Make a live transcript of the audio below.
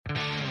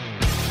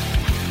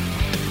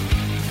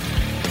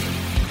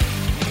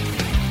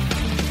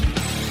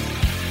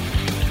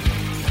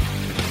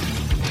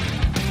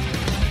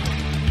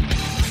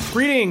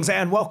Greetings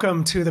and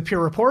welcome to the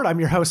Pure Report. I'm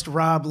your host,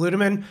 Rob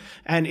Ludeman,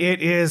 and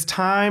it is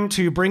time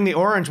to bring the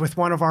orange with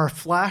one of our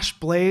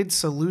FlashBlade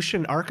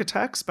solution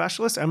architect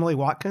specialists, Emily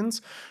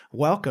Watkins.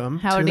 Welcome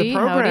to the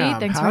program. Howdy.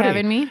 Thanks for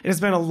having me. It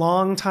has been a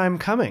long time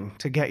coming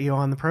to get you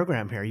on the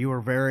program here. You were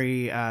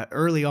very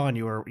early on.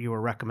 You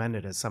were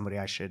recommended as somebody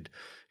I should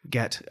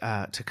get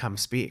to come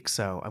speak.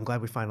 So I'm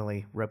glad we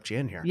finally roped you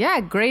in here. Yeah,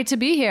 great to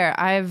be here.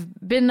 I've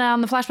been on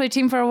the FlashBlade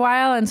team for a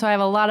while, and so I have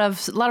a lot of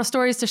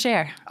stories to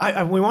share.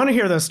 We want to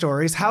hear those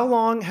stories. How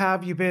long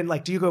have you been?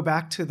 Like, do you go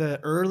back to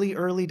the early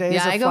days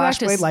of FlashBlade? Yeah, I go back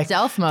to like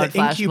stealth mode the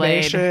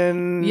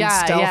incubation,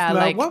 stealth mode.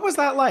 Like, what was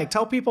that like?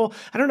 Tell people.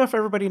 I don't know if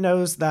everybody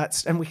knows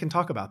that, and we can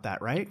talk about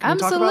that, right? Can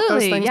absolutely. we talk about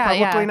those things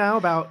publicly now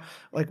about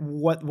like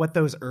what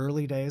those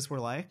early days were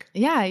like?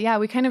 Yeah.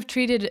 We kind of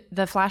treated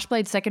the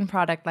FlashBlade second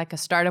product like a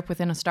startup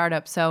within a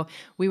startup. So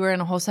we were in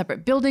a whole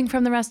separate building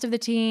from the rest of the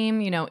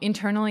team. You know,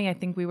 internally, I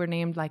think we were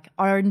named like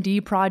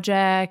R&D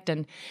project.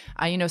 And,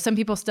 some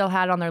people still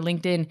had on their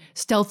LinkedIn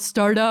stealth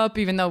startup,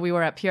 even though we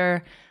were at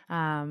Pure.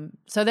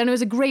 So then it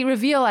was a great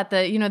reveal at the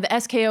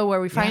SKO where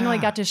we finally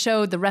got to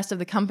show the rest of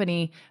the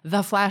company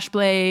the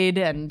FlashBlade.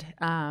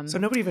 And so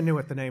nobody even knew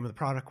what the name of the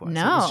product was.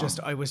 No.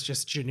 It was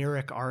just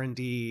generic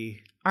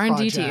R&D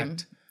team.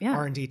 Yeah.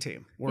 R&D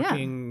team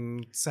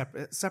working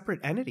separate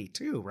entity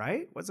too,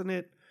 right? Wasn't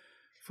it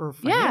for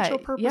financial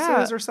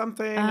purposes or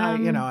something?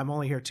 I'm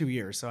only here 2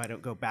 years, so I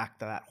don't go back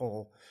to that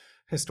whole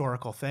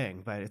historical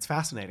thing, but it's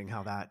fascinating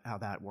how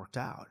that worked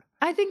out.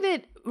 I think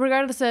that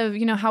regardless of,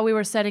 how we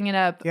were setting it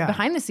up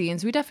behind the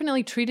scenes, we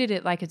definitely treated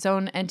it like its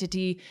own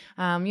entity.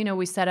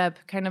 We set up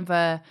kind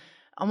of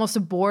almost a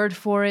board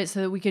for it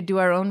so that we could do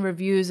our own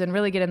reviews and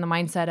really get in the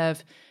mindset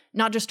of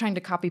not just trying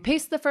to copy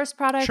paste the first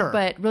product,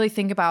 but really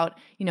think about,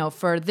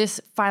 for this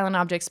file and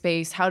object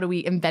space, how do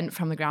we invent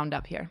from the ground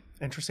up here?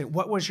 Interesting.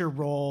 What was your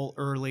role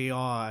early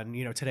on?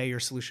 Today you're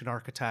solution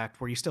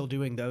architect. Were you still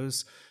doing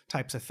those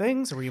types of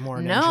things, or were you more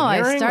in engineering? No,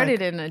 I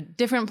started in a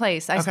different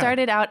place. I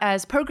started out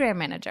as program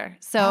manager.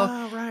 So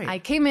I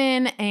came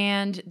in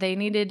and they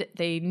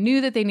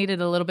knew that they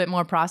needed a little bit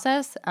more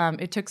process.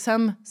 It took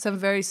some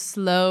very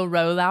slow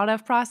rollout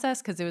of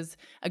process because it was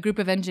a group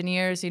of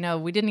engineers.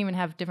 We didn't even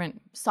have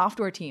different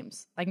software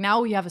teams. Like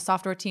now we have a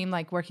software team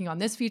like working on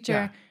this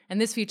feature. And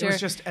this feature, it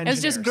was just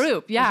engineers. It was just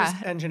group, It was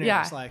just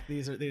engineers, like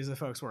these are the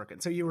folks working.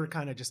 So you were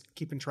kind of just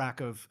keeping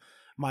track of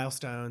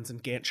milestones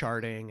and Gantt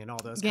charting and all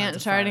those kinds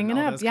of charting fun.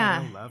 and up,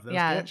 I love those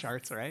Gantt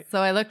charts, right?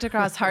 So I looked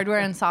across hardware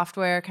and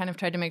software, kind of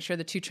tried to make sure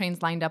the two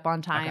trains lined up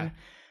on time.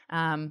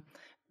 Okay.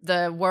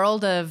 The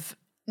world of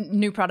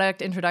new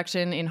product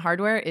introduction in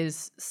hardware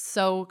is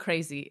so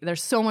crazy.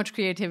 There's so much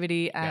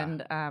creativity,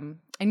 and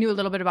I knew a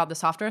little bit about the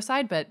software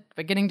side, but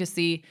getting to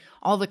see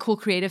all the cool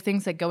creative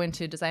things that go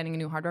into designing a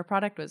new hardware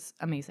product was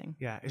amazing.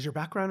 Yeah. Is your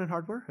background in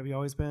hardware? Have you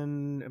always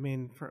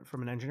been,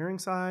 from an engineering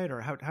side,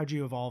 or how'd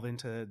you evolve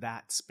into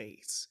that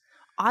space?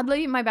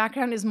 Oddly, my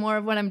background is more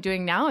of what I'm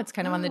doing now. It's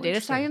kind of on the data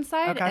science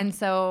side. Okay. And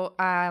so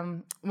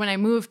when I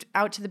moved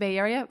out to the Bay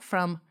Area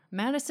from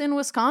Madison,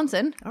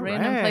 Wisconsin,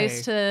 random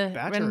place.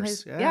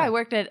 Yeah, I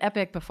worked at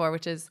Epic before,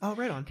 which is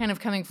kind of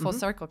coming full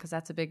circle because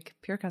that's a big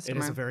Pure customer.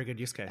 It is a very good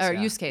use case.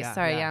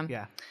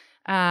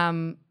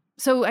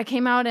 So I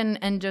came out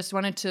and just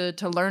wanted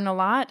to learn a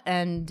lot,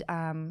 and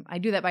I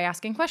do that by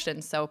asking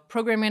questions. So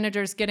program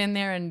managers get in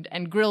there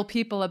and grill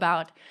people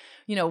about,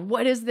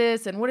 what is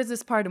this and what is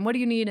this part and what do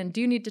you need and do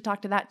you need to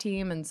talk to that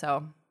team? And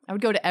so I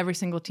would go to every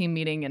single team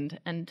meeting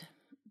and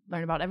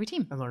learn about every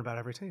team.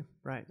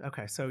 Right.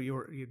 Okay. So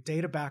your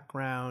data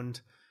background,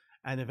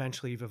 and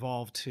eventually you've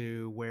evolved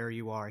to where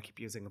you are. I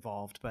keep using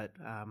evolved, but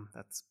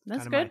that's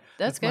good.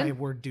 That's my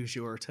word du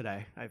jour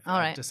today.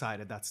 I've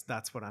decided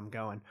that's what I'm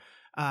going.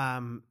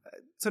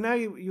 So now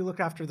you look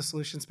after the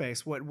solution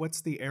space.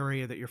 What's the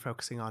area that you're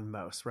focusing on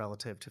most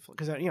relative to,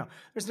 because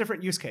there's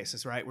different use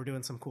cases, right? We're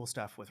doing some cool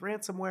stuff with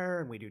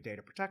ransomware and we do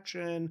data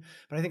protection,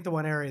 but I think the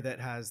one area that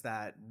has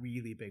that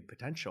really big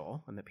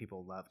potential and that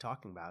people love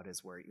talking about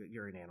is where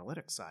you're in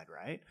analytics side,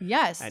 right?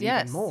 Yes, and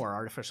even more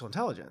artificial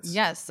intelligence.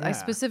 Yes, I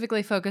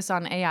specifically focus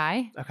on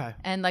AI. Okay.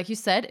 And like you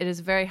said, it is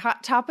a very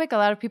hot topic. A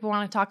lot of people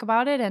want to talk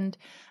about it, and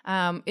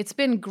it's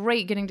been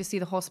great getting to see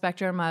the whole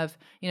spectrum of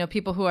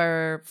people who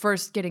are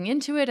first getting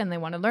into it and they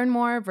want to learn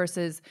more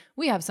versus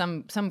we have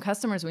some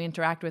customers we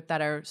interact with that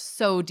are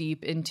so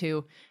deep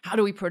into how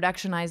do we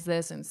productionize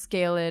this and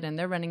scale it, and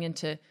they're running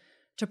into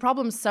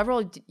problems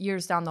several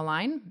years down the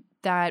line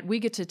that we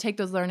get to take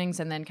those learnings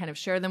and then kind of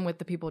share them with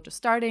the people just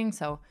starting.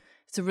 So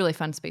it's a really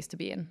fun space to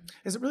be in.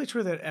 Is it really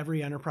true that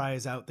every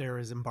enterprise out there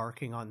is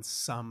embarking on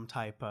some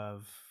type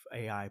of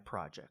AI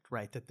project,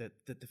 right? That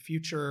the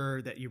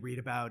future that you read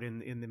about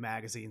in the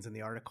magazines and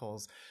the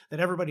articles, that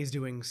everybody's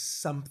doing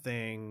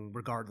something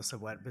regardless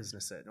of what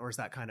business it, or is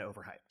that kind of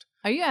overhyped?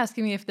 Are you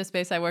asking me if the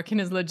space I work in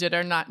is legit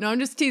or not? No, I'm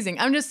just teasing.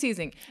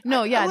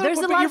 No, there's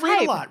a lot of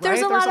hype. Right?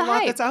 There's a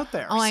lot that's out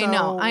there. Oh,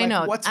 so, I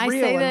know. What's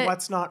real and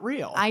what's not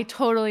real? I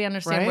totally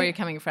understand where you're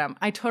coming from.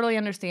 I totally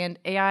understand.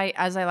 AI,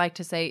 as I like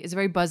to say, is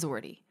very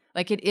buzzwordy.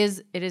 Like it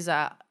is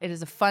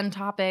a fun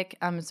topic.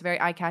 It's very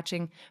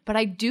eye-catching. But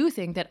I do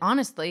think that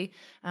honestly,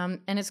 and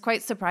it's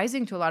quite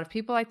surprising to a lot of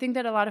people, I think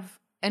that a lot of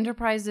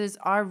enterprises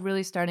are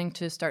really starting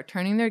to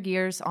turning their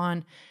gears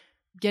on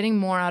getting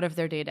more out of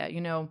their data.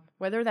 You know,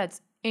 whether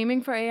that's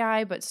aiming for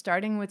AI, but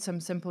starting with some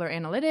simpler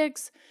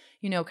analytics,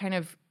 you know, kind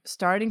of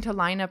starting to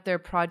line up their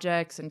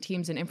projects and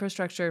teams and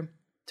infrastructure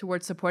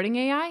towards supporting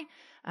AI.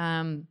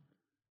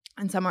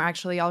 And some are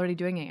actually already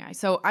doing AI.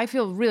 So I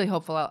feel really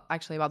hopeful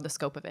actually about the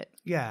scope of it.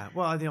 Yeah.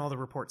 Well, I think all the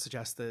reports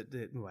suggest that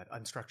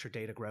unstructured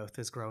data growth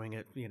is growing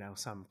at, you know,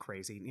 some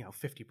crazy,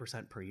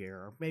 50% per year,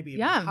 or maybe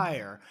even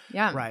higher.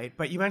 Yeah. Right.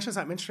 But you mentioned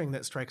something interesting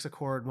that strikes a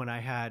chord when I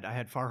had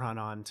Farhan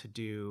on to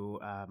do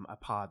a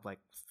pod like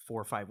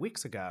 4 or 5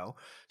 weeks ago,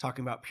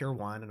 talking about Pure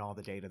One and all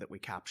the data that we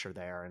capture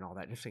there and all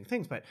that interesting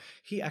things. But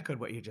he echoed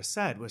what you just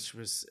said, which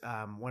was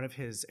one of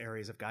his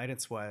areas of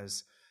guidance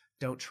was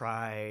don't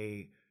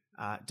try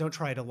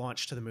to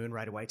launch to the moon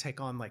right away.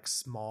 Take on like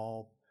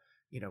small,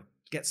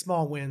 get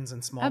small wins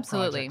and small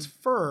projects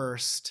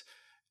first,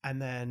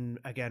 and then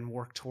again,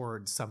 work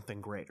towards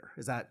something greater.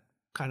 Is that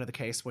kind of the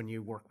case when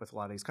you work with a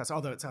lot of these customers?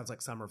 Although it sounds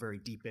like some are very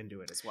deep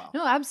into it as well.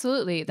 No,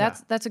 absolutely.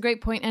 That's a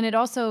great point. And it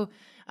also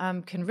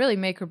can really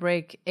make or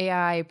break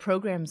AI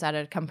programs at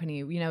a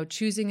company,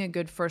 choosing a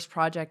good first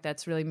project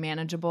that's really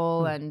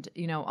manageable and,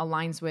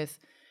 aligns with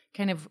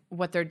kind of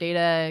what their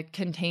data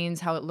contains,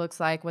 how it looks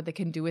like, what they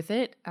can do with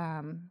it.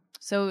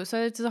 So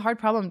it's a hard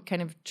problem,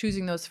 kind of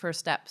choosing those first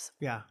steps.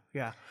 Yeah.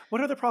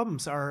 What other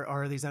problems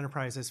are these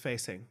enterprises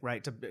facing,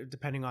 right?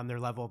 Depending on their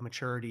level of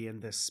maturity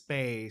in this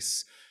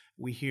space,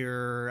 we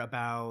hear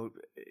about,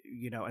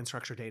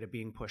 unstructured data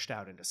being pushed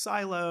out into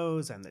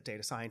silos and that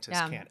data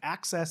scientists can't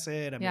access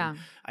it. I mean,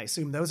 I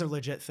assume those are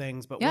legit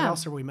things, but what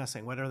else are we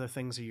missing? What other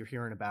things are you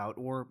hearing about,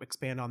 or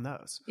expand on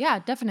those? Yeah,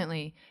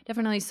 definitely.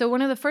 So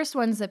one of the first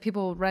ones that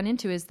people run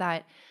into is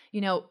that,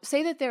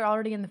 say that they're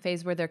already in the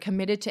phase where they're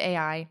committed to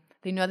AI.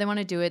 They know they want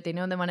to do it. They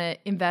know they want to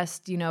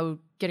invest,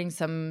 getting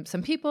some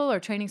people or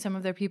training some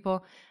of their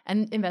people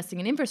and investing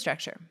in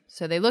infrastructure.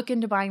 So they look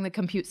into buying the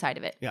compute side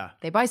of it. Yeah.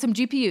 They buy some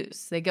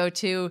GPUs. They go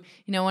to,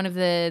 one of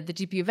the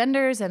GPU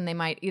vendors, and they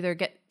might either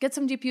get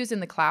some GPUs in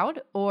the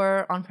cloud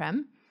or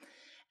on-prem.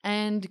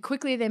 And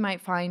quickly they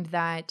might find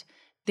that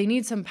they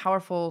need some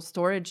powerful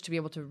storage to be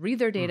able to read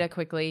their data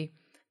quickly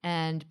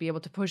and be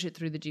able to push it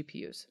through the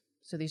GPUs.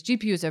 So these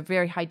GPUs are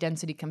very high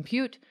density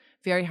compute,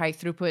 very high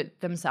throughput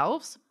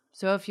themselves.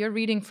 So if you're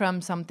reading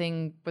from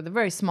something with a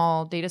very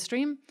small data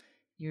stream,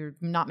 you're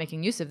not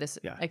making use of this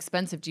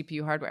expensive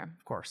GPU hardware.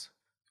 Of course.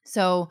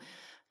 So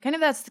kind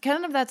of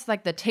that's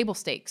like the table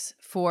stakes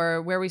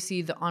for where we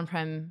see the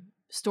on-prem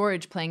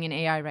storage playing in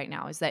AI right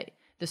now, is that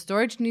the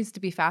storage needs to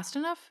be fast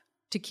enough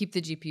to keep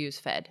the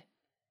GPUs fed.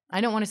 I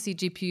don't want to see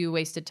GPU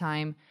wasted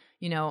time,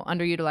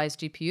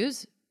 underutilized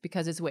GPUs,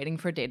 because it's waiting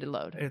for data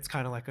load. It's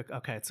kind of like,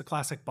 it's a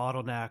classic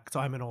bottleneck. So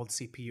I'm an old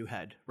CPU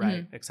head,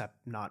 right? Except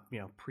not,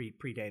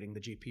 predating the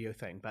GPU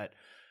thing. But,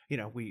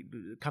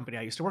 the company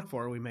I used to work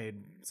for, we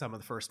made some of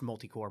the first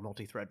multi-core,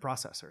 multi-thread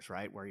processors,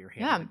 right? Where you're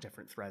handling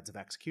different threads of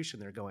execution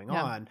that are going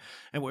on.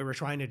 And what we were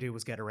trying to do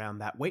was get around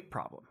that wait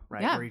problem,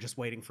 right? Where you're just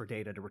waiting for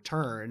data to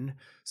return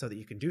so that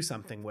you can do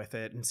something with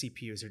it, and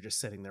CPUs are just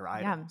sitting there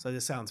idle. So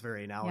this sounds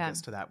very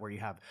analogous to that, where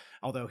you have,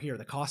 although here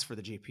the cost for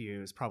the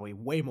GPU is probably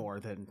way more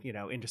than,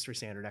 industry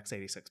standard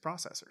x86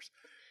 processors.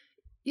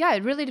 Yeah,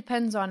 it really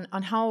depends on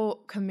how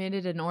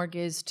committed an org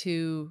is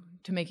to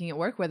making it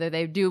work, whether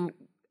they do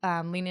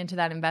lean into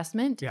that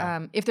investment.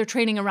 If they're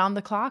training around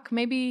the clock,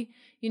 maybe,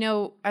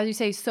 as you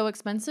say, so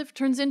expensive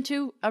turns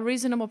into a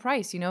reasonable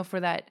price, for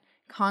that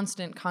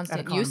constant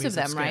use of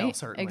them, scale, right?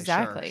 Certainly.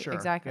 Exactly. Sure.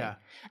 Exactly. Yeah.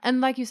 And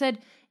like you said,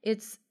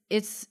 it's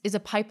a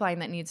pipeline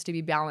that needs to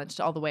be balanced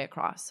all the way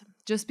across.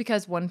 Just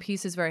because one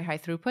piece is very high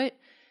throughput,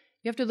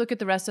 you have to look at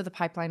the rest of the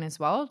pipeline as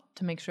well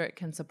to make sure it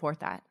can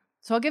support that.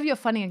 So I'll give you a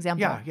funny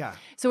example. Yeah.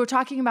 So we're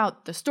talking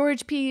about the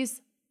storage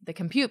piece, the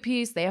compute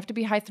piece. They have to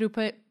be high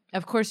throughput.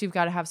 Of course, you've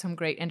got to have some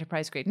great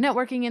enterprise-grade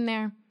networking in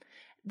there.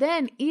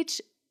 Then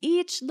each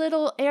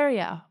little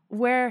area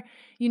where,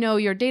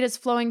 your data's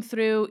flowing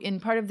through in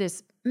part of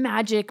this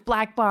magic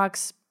black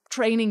box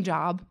training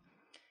job,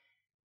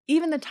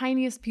 even the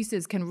tiniest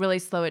pieces can really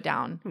slow it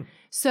down.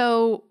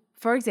 So,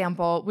 for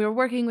example, we were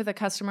working with a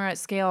customer at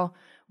scale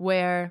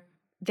where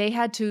they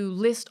had to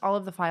list all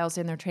of the files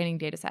in their training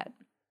data set.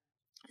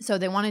 So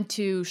they wanted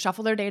to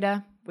shuffle their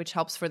data, which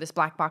helps for this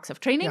black box of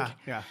training.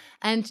 Yeah.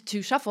 And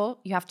to shuffle,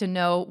 you have to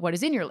know what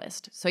is in your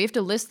list. So you have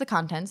to list the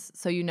contents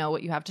so you know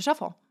what you have to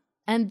shuffle.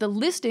 And the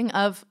listing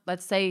of,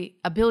 let's say,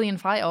 1 billion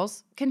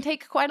files can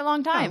take quite a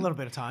long time. A little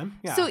bit of time.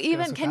 Yeah, so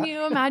even, can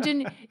you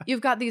imagine,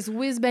 you've got these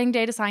whiz-bang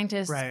data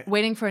scientists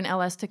waiting for an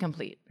LS to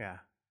complete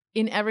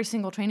in every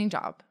single training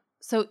job.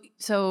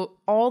 So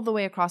all the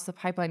way across the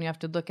pipeline, you have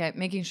to look at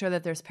making sure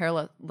that there's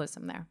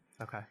parallelism there.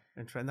 Okay.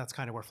 And that's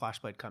kind of where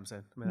FlashBlade comes in.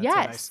 I mean,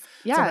 that's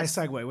a nice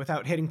segue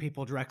without hitting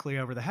people directly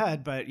over the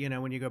head. But,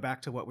 when you go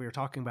back to what we were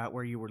talking about,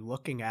 where you were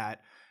looking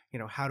at,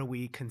 how do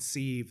we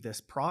conceive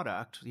this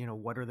product?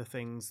 What are the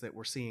things that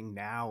we're seeing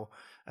now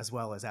as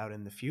well as out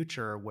in the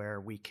future where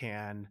we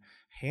can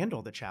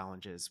handle the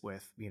challenges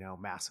with,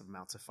 massive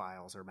amounts of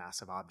files or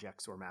massive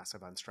objects or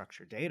massive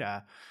unstructured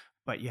data,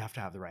 but you have to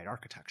have the right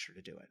architecture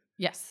to do it.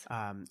 Yes.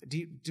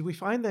 Do we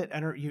find that,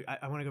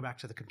 I want to go back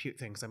to the compute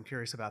thing because I'm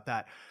curious about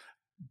that.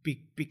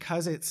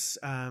 Because it's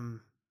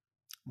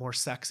more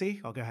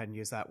sexy, I'll go ahead and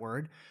use that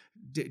word.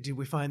 Do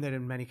we find that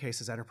in many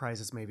cases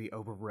enterprises maybe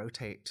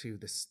over-rotate to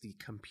the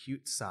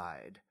compute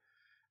side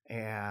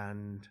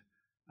and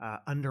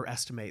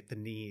underestimate the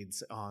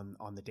needs on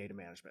the data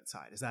management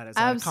side? Is that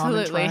absolutely a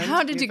common trend?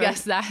 How did you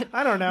guess that?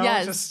 I don't know.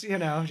 Yes. Just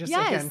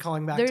again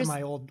calling back to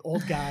my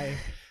old guy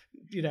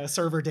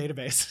server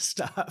database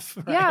stuff.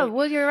 Right? Yeah,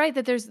 well, you're right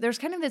that there's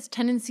kind of this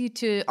tendency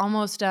to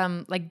almost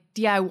like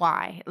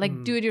DIY,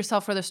 like do it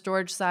yourself for the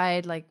storage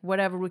side, like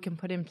whatever we can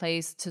put in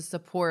place to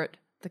support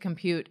the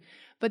compute.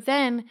 But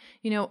then,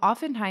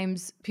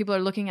 oftentimes people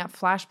are looking at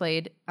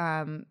FlashBlade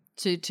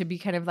to be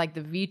kind of like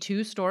the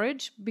V2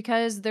 storage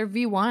because their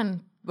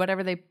V1,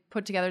 whatever they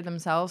put together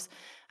themselves,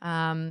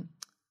 often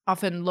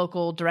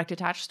local direct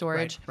attached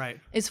storage, right.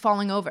 is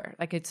falling over.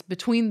 Like it's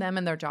between them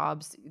and their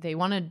jobs. They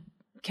want to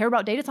care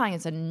about data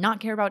science and not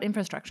care about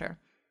infrastructure.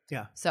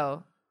 Yeah.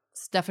 So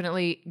it's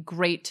definitely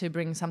great to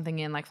bring something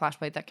in like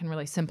FlashBlade that can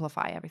really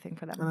simplify everything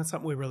for them. And that's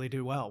something we really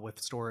do well with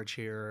storage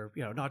here,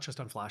 not just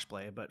on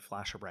FlashBlade, but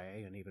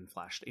FlashArray and even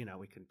Flash,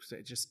 we can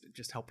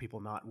just help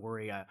people not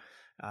worry.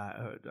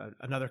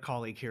 Another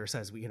colleague here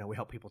says, we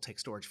help people take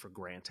storage for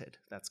granted.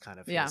 That's kind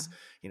of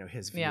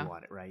his view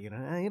on it, right? You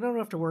don't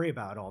have to worry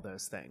about all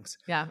those things.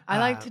 Yeah. I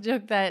like to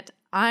joke that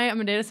I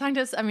am a data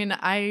scientist. I mean,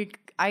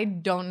 I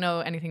don't know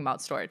anything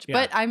about storage,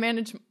 but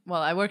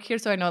I work here,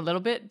 so I know a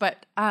little bit,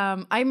 but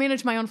I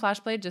manage my own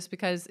FlashBlade just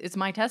because it's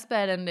my test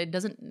bed and it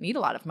doesn't need a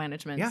lot of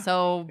management. Yeah.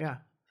 So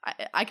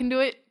I can do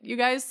it, you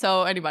guys,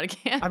 so anybody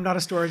can. I'm not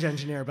a storage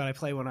engineer, but I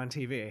play one on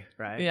TV,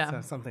 right? Yeah.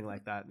 So something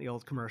like that, the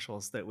old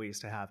commercials that we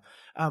used to have.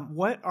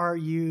 What are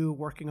you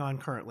working on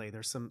currently?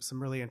 There's some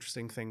really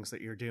interesting things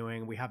that you're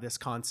doing. We have this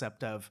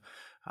concept of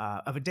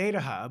a data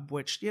hub,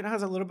 which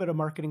has a little bit of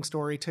marketing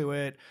story to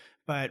it,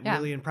 but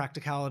really in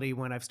practicality,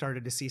 when I've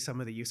started to see some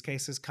of the use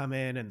cases come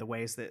in and the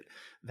ways that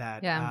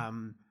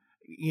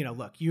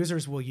look,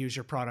 users will use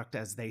your product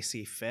as they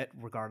see fit,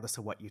 regardless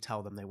of what you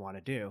tell them they want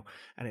to do.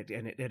 And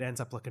it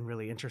ends up looking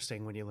really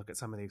interesting when you look at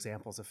some of the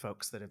examples of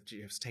folks that have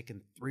just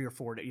taken 3 or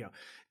 4,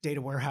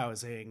 data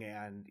warehousing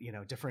and,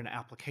 different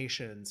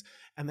applications,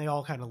 and they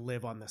all kind of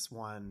live on this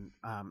one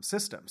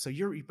system. So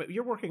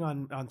you're working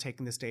on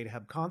taking this data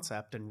hub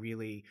concept and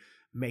really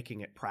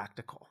making it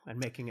practical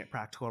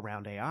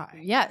around AI.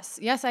 Yes,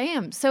 I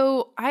am.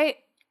 So I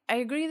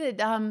agree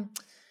that,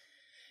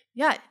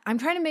 I'm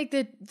trying to make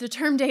the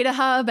term data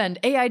hub and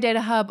AI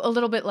data hub a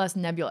little bit less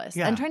nebulous.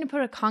 I'm trying to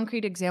put a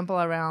concrete example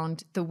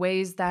around the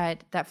ways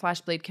that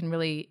FlashBlade can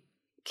really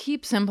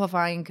keep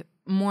simplifying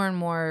more and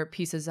more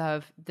pieces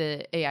of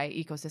the AI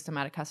ecosystem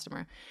at a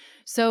customer.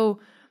 So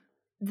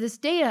this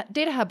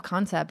data hub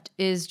concept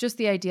is just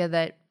the idea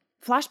that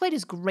FlashBlade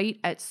is great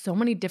at so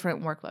many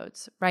different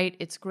workloads, right?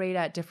 It's great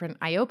at different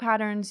I/O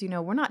patterns.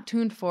 We're not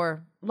tuned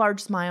for large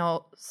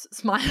smile.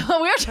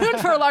 We're tuned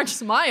for a large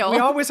smile. We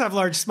always have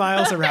large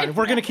smiles around.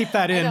 We're going to keep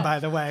that in, by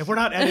the way. We're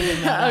not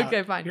editing that out.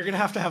 Okay, fine. You're going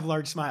to have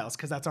large smiles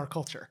because that's our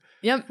culture.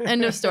 Yep,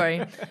 end of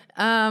story.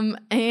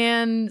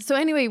 And so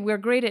anyway, we're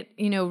great at,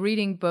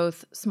 reading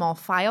both small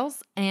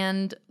files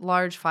and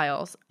large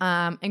files,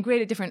 and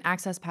great at different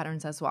access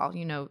patterns as well,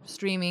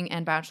 streaming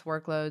and batch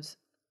workloads.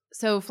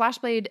 So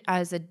FlashBlade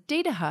as a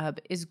data hub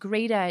is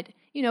great at,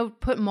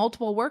 put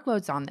multiple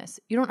workloads on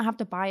this. You don't have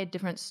to buy a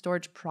different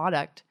storage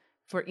product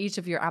for each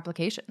of your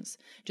applications.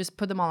 Just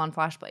put them all on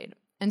FlashBlade.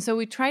 And so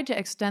we tried to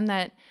extend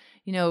that,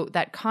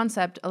 that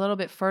concept a little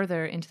bit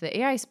further into the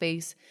AI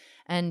space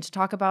and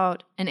talk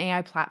about an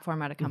AI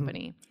platform at a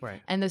company. Mm-hmm.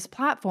 Right. And this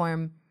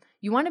platform,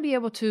 you want to be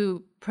able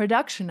to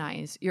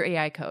productionize your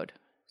AI code.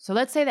 So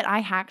let's say that I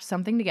hacked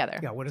something together.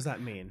 Yeah, what does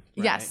that mean?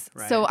 Yes.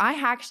 Right. So I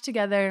hacked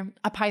together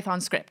a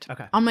Python script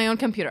on my own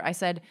computer. I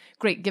said,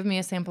 great, give me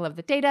a sample of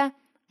the data.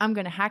 I'm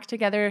going to hack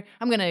together.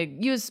 I'm going to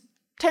use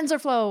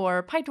TensorFlow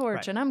or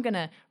PyTorch, and I'm going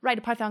to write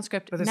a Python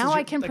script. Now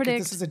I can predict.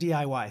 This is a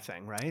DIY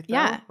thing, right?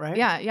 Yeah. Right?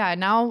 Yeah.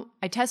 Now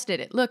I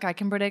tested it. Look, I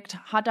can predict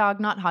hot dog,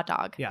 not hot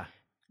dog. Yeah.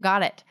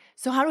 Got it.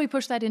 So how do we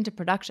push that into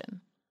production?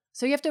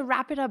 So you have to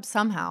wrap it up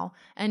somehow.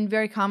 And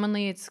very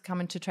commonly, it's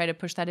common to try to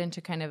push that into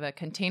kind of a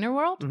container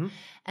world. Mm-hmm.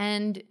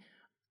 And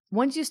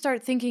once you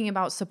start thinking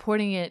about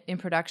supporting it in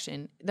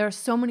production, there are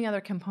so many other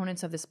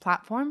components of this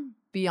platform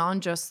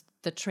beyond just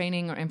the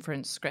training or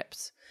inference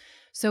scripts.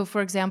 So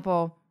for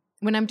example,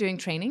 when I'm doing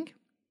training,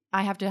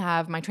 I have to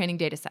have my training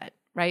data set,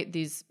 right?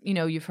 These,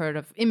 you've heard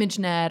of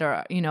ImageNet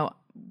or,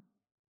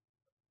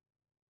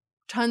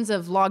 tons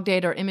of log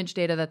data or image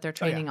data that they're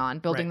training on,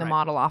 building the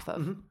model off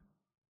of. Mm-hmm.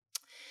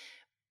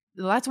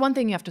 That's one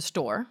thing you have to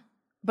store.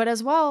 But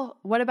as well,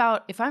 what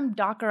about if I'm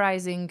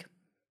Dockerizing,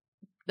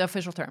 the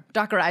official term,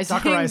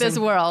 Dockerizing this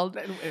world?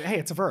 Hey,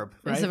 it's a verb,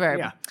 right? It's a verb.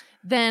 Yeah.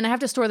 Then I have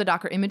to store the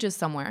Docker images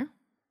somewhere.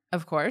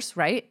 of course,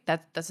 right?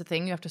 That's a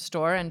thing you have to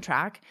store and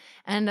track.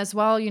 And as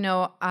well,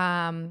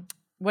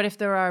 what if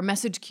there are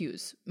message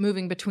queues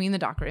moving between the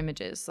Docker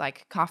images,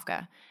 like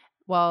Kafka?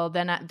 Well,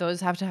 then those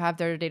have to have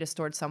their data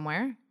stored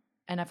somewhere.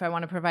 And if I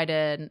want to provide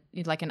an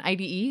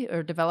IDE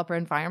or developer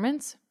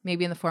environments,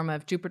 maybe in the form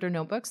of Jupyter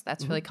notebooks,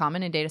 that's really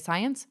common in data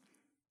science,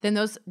 then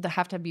those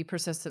have to be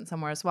persistent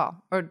somewhere as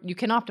well. Or you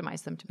can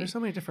optimize them to be. There's so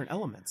many different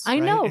elements. I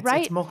know,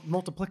 right? It's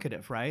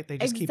multiplicative, right? They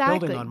just keep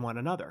building on one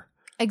another.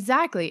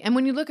 Exactly. And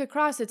when you look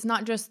across, it's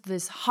not just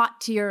this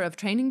hot tier of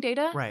training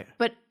data, right?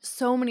 But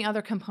so many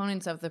other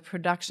components of the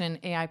production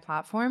AI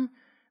platform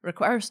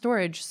require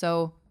storage.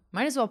 So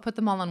might as well put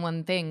them all on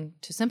one thing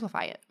to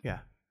simplify it. Yeah.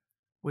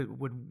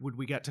 Would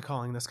we get to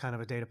calling this kind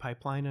of a data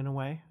pipeline in a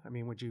way? I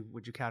mean, would you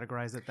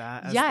categorize it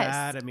as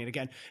that? I mean,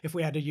 again, if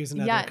we had to use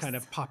another kind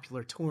of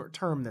popular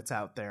term that's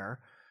out there,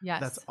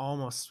 that's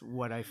almost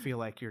what I feel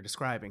like you're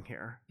describing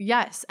here.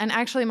 Yes. And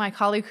actually, my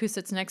colleague who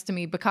sits next to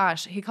me,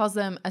 Bakash, he calls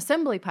them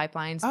assembly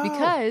pipelines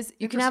because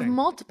you can have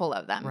multiple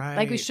of them. Right.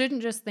 Like we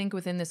shouldn't just think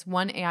within this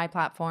one AI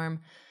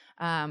platform,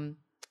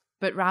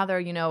 but rather,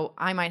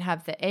 I might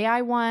have the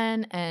AI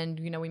one and,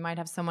 we might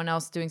have someone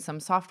else doing some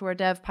software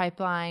dev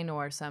pipeline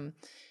or some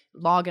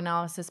log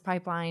analysis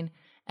pipeline.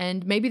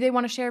 And maybe they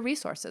want to share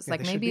resources. Yeah,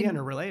 they should be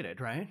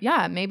interrelated, right?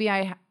 Yeah. Maybe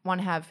I want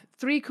to have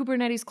 3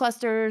 Kubernetes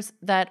clusters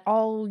that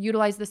all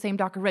utilize the same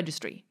Docker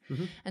registry.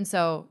 Mm-hmm. And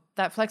so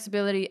that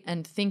flexibility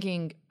and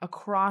thinking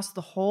across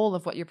the whole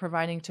of what you're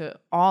providing to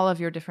all of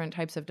your different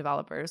types of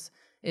developers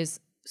is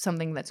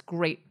something that's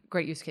great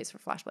use case for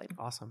FlashBlade.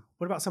 Awesome.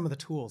 What about some of the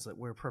tools that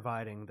we're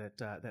providing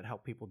that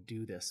help people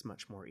do this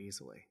much more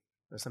easily?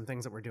 There's some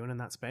things that we're doing in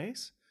that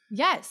space?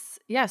 Yes.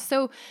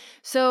 So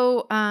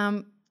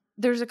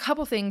there's a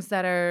couple things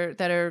that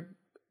are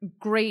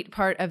great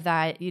part of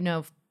that,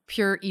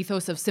 pure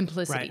ethos of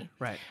simplicity.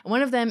 Right.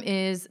 One of them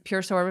is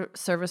Pure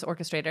Service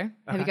Orchestrator.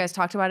 Have you guys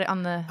talked about it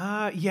on the?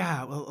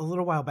 Yeah. Well, a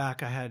little while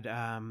back, I had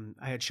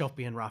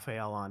Shilpi and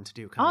Raphael on to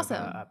do kind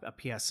of a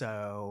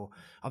PSO.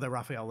 Although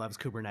Raphael loves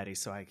Kubernetes,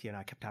 so I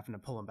kept having to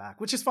pull him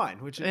back, which is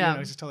fine. Which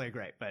is totally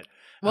great.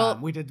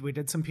 But we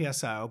did some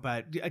PSO,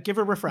 but give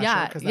a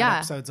refresher because that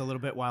episode's a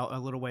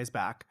little ways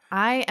back.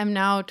 I am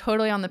now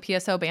totally on the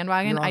PSO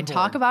bandwagon. I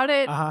talk about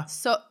it.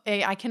 So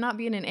I cannot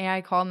be in an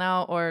AI call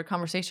now or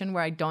conversation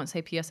where I don't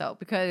say PSO.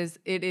 Because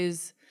it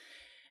is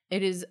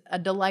a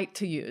delight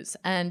to use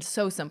and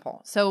so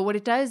simple. So what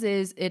it does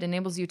is it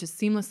enables you to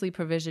seamlessly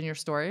provision your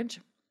storage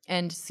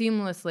and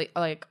seamlessly,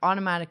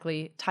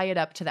 automatically tie it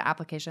up to the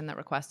application that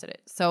requested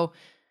it. So,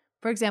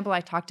 for example,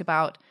 I talked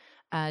about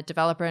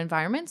developer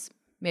environments.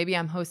 Maybe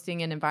I'm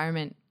hosting an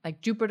environment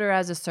like Jupyter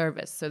as a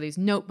service. So these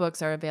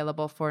notebooks are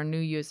available for new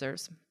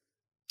users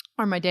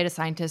or my data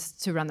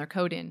scientists to run their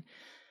code in.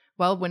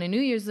 Well, when a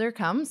new user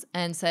comes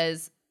and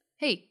says,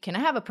 hey, can I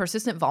have a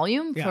persistent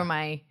volume for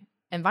my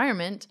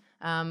environment?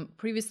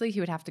 Previously, he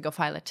would have to go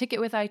file a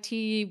ticket with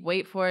IT,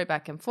 wait for it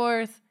back and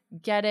forth,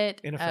 get it.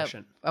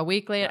 Inefficient. A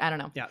week later, I don't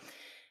know. Yeah.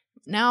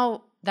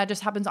 Now, that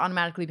just happens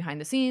automatically behind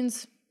the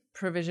scenes,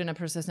 provision a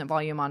persistent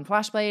volume on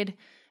FlashBlade,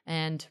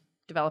 and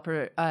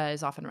developer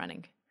is off and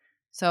running.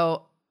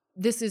 So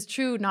this is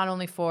true not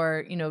only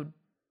for,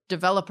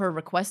 developer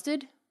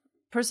requested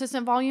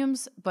persistent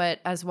volumes, but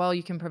as well,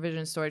 you can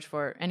provision storage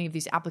for any of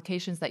these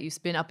applications that you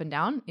spin up and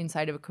down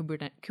inside of a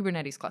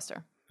Kubernetes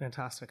cluster.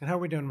 Fantastic. And how are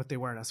we doing with the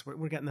awareness?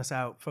 We're getting this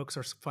out. Folks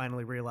are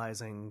finally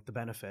realizing the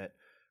benefit,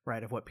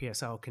 right, of what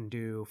PSO can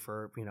do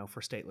for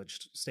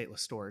stateless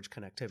storage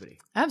connectivity.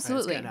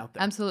 Absolutely. Right? It's getting out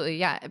there. Absolutely.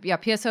 Yeah.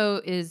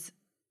 PSO is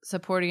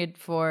supported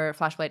for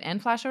FlashBlade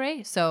and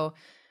FlashArray. So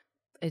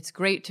it's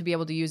great to be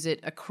able to use it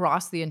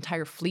across the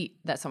entire fleet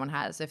that someone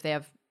has. If they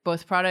have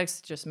both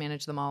products, just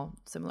manage them all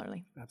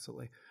similarly.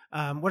 Absolutely.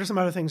 What are some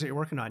other things that you're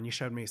working on? You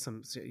sent me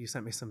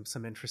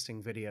some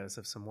interesting videos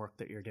of some work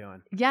that you're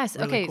doing. Yes.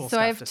 Really okay. Cool, so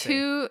I have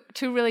two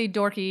really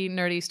dorky,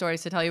 nerdy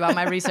stories to tell you about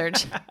my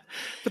research.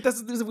 But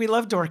we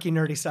love dorky,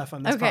 nerdy stuff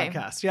on this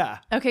podcast. Yeah.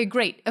 Okay,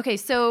 great. Okay.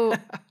 So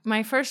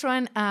my first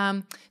one,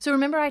 so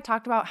remember I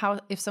talked about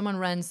how if someone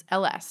runs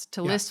ls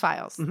to list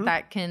files,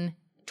 that can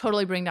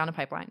totally bring down a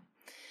pipeline.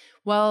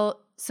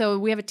 Well, so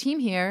we have a team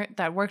here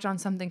that worked on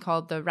something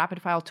called the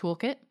Rapid File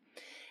Toolkit.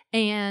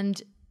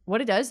 And what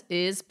it does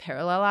is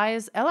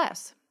parallelize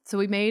ls. So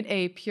we made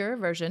a pure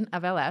version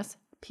of ls,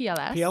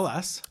 PLS.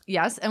 PLS.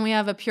 Yes, and we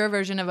have a pure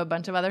version of a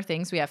bunch of other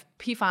things. We have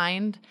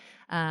pfind,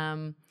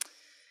 a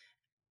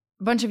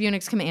bunch of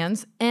Unix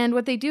commands. And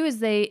what they do is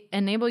they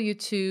enable you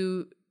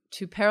to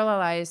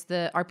parallelize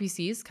the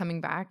RPCs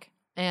coming back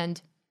and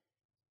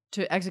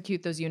to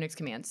execute those Unix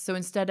commands. So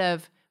instead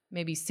of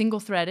maybe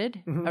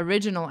single-threaded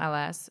original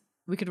ls,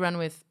 we could run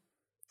with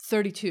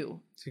 32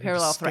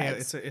 parallel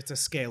threads. It's a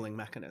scaling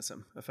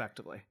mechanism,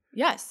 effectively.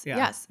 Yes.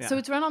 So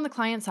it's run on the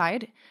client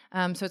side.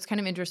 So it's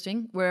kind of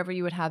interesting. Wherever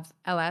you would have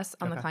ls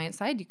on the client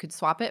side, you could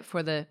swap it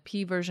for the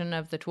P version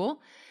of the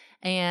tool.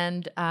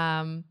 And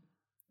don't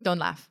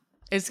laugh.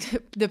 It's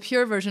the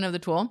pure version of the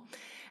tool.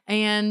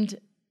 And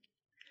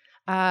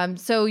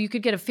so you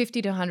could get a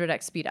 50 to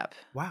 100x speed up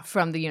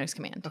from the Unix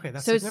command. Okay,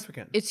 that's so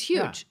significant. It's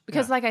huge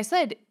because like I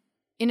said,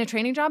 in a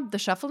training job, the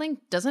shuffling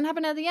doesn't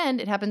happen at the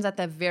end. It happens at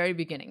the very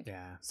beginning.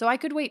 Yeah. So I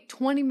could wait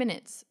 20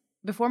 minutes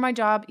before my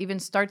job even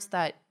starts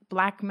that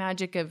black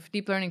magic of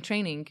deep learning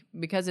training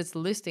because it's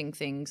listing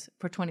things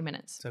for 20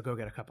 minutes. So go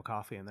get a cup of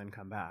coffee and then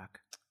come back.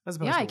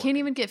 Yeah, I can't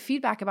even get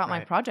feedback about my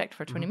project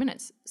for 20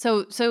 minutes.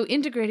 So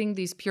integrating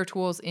these Pure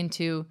tools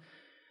into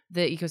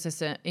the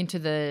ecosystem, into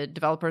the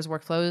developers'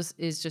 workflows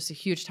is just a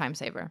huge time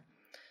saver.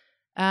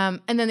 And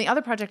then the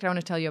other project I want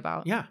to tell you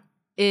about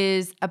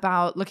is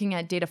about looking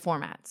at data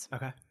formats.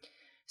 Okay.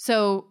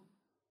 So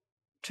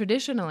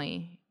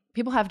traditionally,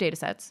 people have data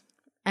sets.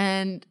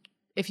 And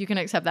if you can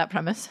accept that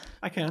premise.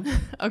 I can.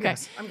 Okay.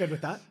 Yes, I'm good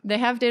with that. They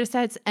have data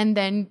sets and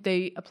then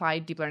they apply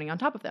deep learning on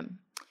top of them.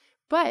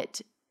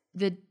 But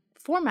the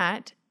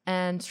format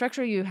and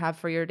structure you have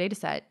for your data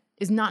set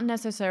is not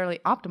necessarily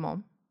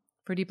optimal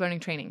for deep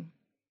learning training.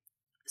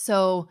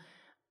 So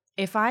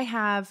if I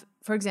have,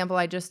 for example,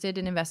 I just did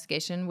an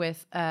investigation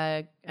with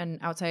a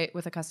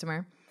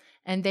customer,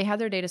 and they had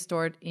their data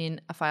stored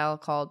in a file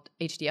called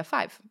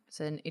HDF5.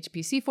 It's an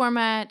HPC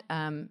format,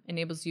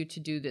 enables you to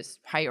do this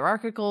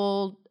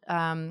hierarchical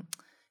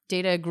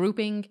data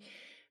grouping,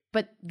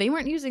 but they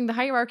weren't using the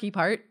hierarchy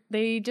part.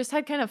 They just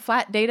had kind of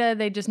flat data.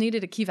 They just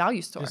needed a key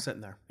value store. Just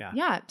sitting there, yeah.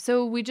 Yeah,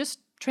 so we just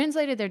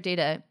translated their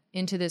data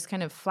into this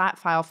kind of flat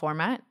file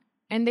format,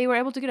 and they were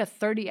able to get a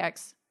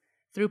 30x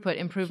throughput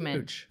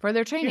improvement for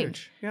their training.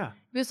 Huge, yeah.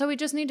 So we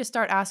just need to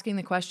start asking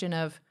the question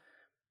of,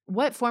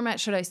 what format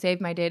should I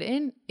save my data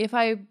in if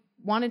I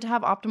wanted to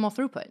have optimal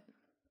throughput?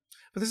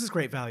 But this is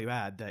great value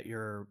add that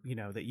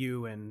that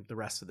you and the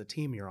rest of the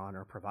team you're on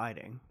are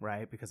providing,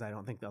 right? Because I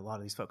don't think that a lot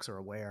of these folks are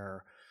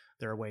aware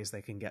there are ways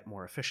they can get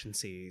more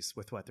efficiencies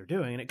with what they're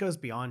doing. And it goes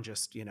beyond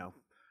just,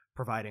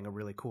 providing a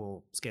really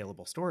cool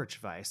scalable storage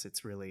device.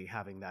 It's really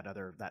having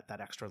that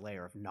extra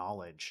layer of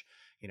knowledge,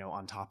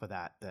 on top of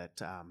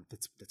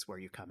that's where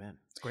you come in.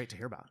 It's great to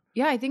hear about.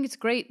 Yeah, I think it's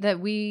great that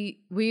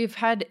we've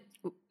had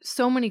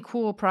so many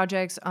cool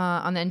projects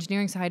on the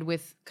engineering side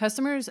with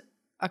customers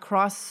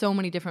across so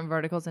many different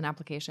verticals and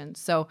applications.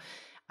 So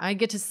I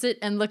get to sit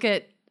and look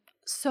at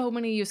so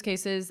many use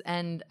cases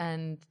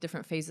and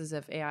different phases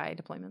of AI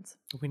deployments.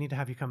 We need to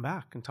have you come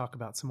back and talk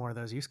about some more of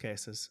those use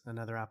cases and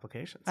other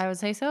applications. I would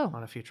say so.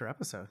 On a future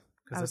episode,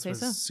 because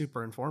this was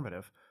super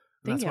informative.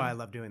 That's why I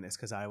love doing this,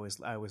 because I always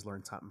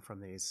learn something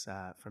from these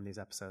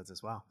episodes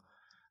as well.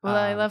 Well,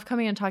 I love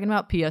coming and talking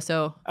about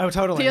PSO. Oh,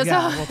 totally. PSO.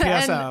 Yeah. Well,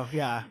 PSO.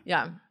 Yeah.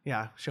 Yeah.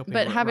 Yeah. She'll be.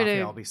 But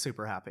I'll be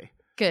super happy.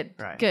 Good.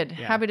 Right. Good.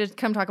 Yeah. Happy to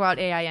come talk about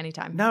AI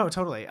anytime. No,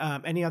 totally.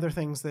 Any other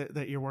things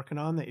that you're working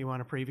on that you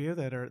want to preview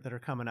that are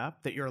coming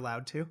up that you're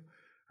allowed to,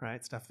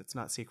 right? Stuff that's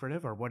not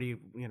secretive, or what do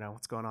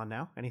what's going on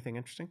now? Anything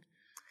interesting?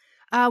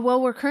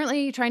 Well, we're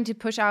currently trying to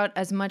push out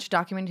as much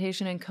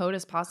documentation and code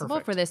as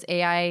possible for this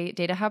AI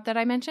data hub that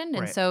I mentioned.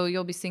 And so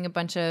you'll be seeing a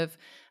bunch of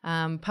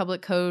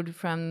public code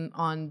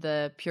on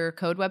the Pure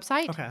Code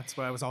website. Okay, that's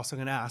what I was also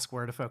going to ask.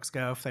 Where do folks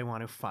go if they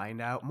want to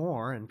find out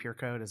more? And Pure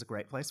Code is a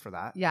great place for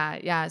that.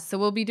 Yeah. So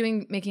we'll be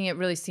making it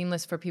really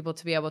seamless for people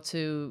to be able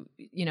to,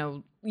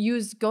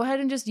 go ahead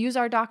and just use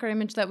our Docker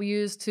image that we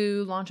use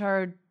to launch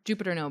our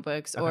Jupyter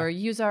notebooks, or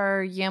use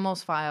our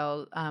YAMLs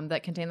file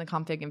that contain the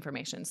config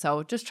information.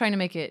 So just trying to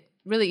make it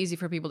really easy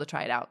for people to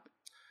try it out.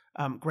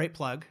 Great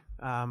plug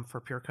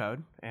for Pure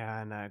Code,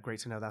 and great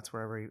to know that's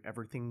where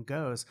everything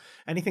goes.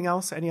 Anything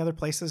else? Any other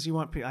places you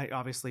want?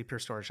 Obviously,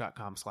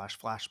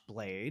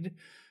 purestorage.com/FlashBlade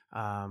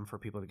for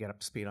people to get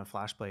up to speed on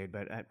FlashBlade,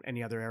 but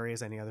any other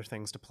areas, any other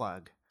things to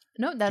plug?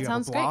 No, that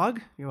sounds great.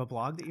 You have a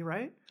blog that you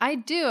write? I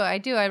do.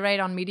 I write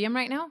on Medium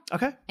right now.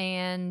 Okay.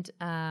 And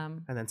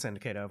then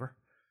syndicate over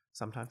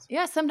sometimes?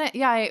 Yeah, sometimes.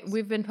 Yeah,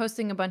 we've been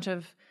posting a bunch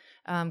of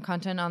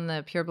content on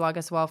the Pure blog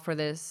as well for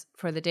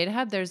the Data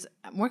Hub.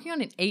 I'm working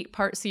on an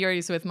 8-part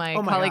series with my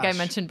colleague I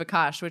mentioned,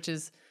 Bakash, which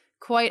is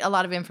quite a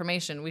lot of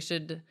information. We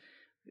should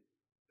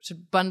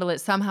bundle it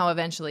somehow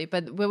eventually,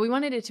 but we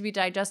wanted it to be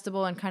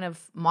digestible and kind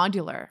of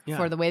modular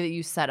for the way that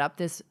you set up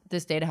this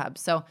Data Hub.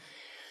 So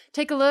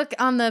take a look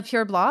on the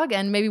Pure blog,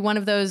 and maybe one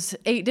of those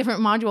 8 different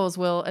modules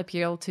will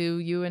appeal to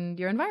you and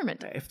your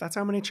environment. If that's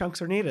how many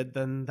chunks are needed,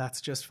 then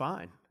that's just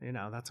fine.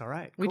 That's all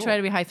right. We try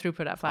to be high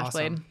throughput at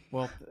FlashBlade. Awesome.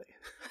 Well,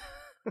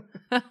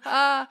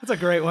 that's a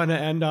great one to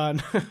end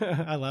on.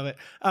 I love it.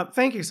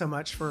 Thank you so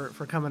much for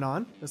coming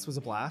on. This was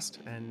a blast,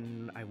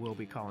 and I will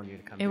be calling you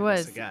to come do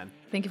this again.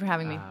 Thank you for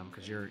having me.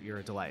 Because you're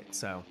a delight.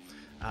 So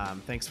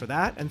thanks for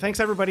that. And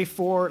thanks everybody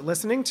for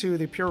listening to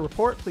the Pure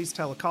Report. Please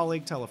tell a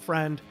colleague, tell a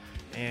friend,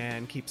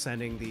 and keep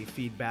sending the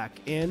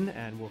feedback in,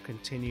 and we'll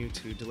continue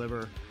to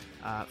deliver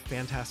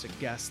fantastic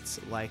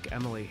guests like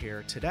Emily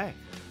here today.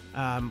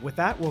 With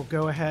that, we'll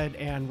go ahead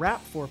and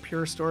wrap for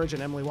Pure Storage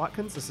and Emily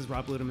Watkins. This is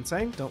Rob Ludeman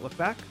saying, don't look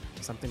back.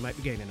 Something might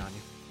be gaining on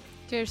you.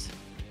 Cheers.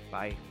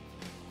 Bye.